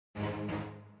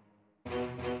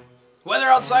Weather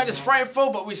outside is frightful,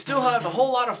 but we still have a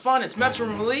whole lot of fun. It's Metro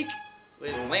Malik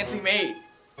with Lansing Made.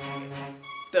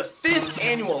 The 5th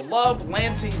annual Love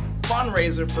Lansing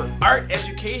Fundraiser for Art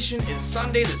Education is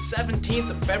Sunday the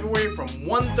 17th of February from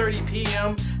 1:30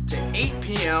 p.m. to 8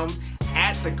 p.m.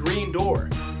 at the Green Door.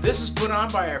 This is put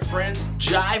on by our friends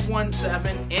Jive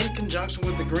 17 in conjunction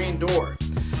with the Green Door.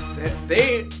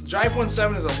 Jive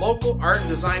 17 is a local art and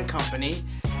design company,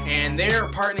 and they're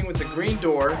partnering with the Green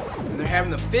Door, and they're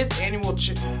having the 5th annual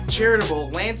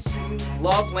charitable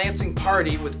Love Lansing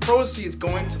Party with proceeds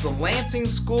going to the Lansing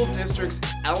School District's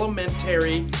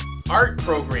elementary art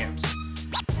programs.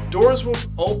 Doors will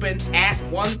open at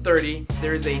 1:30.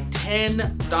 There is a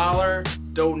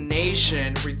 $10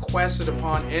 donation requested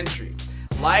upon entry.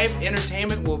 Live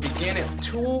entertainment will begin at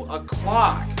 2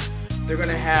 o'clock. They're going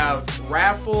to have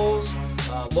raffles,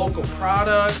 local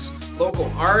products,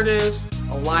 local artists,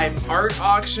 a live art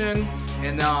auction,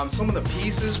 and some of the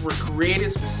pieces were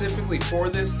created specifically for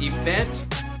this event.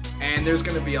 And there's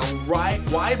going to be a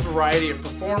wide variety of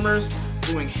performers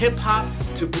doing hip-hop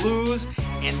to blues,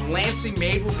 and Lansing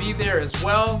Made will be there as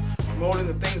well, promoting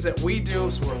the things that we do,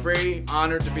 so we're very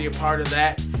honored to be a part of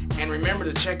that. And remember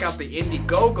to check out the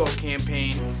Indiegogo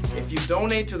campaign. If you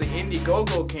donate to the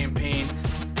Indiegogo campaign,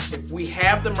 if we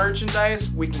have the merchandise,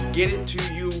 we can get it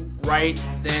to you right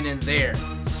then and there.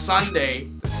 Sunday,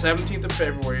 the 17th of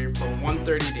February from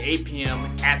 1:30 to 8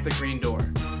 p.m. at the Green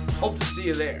Door. Hope to see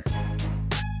you there.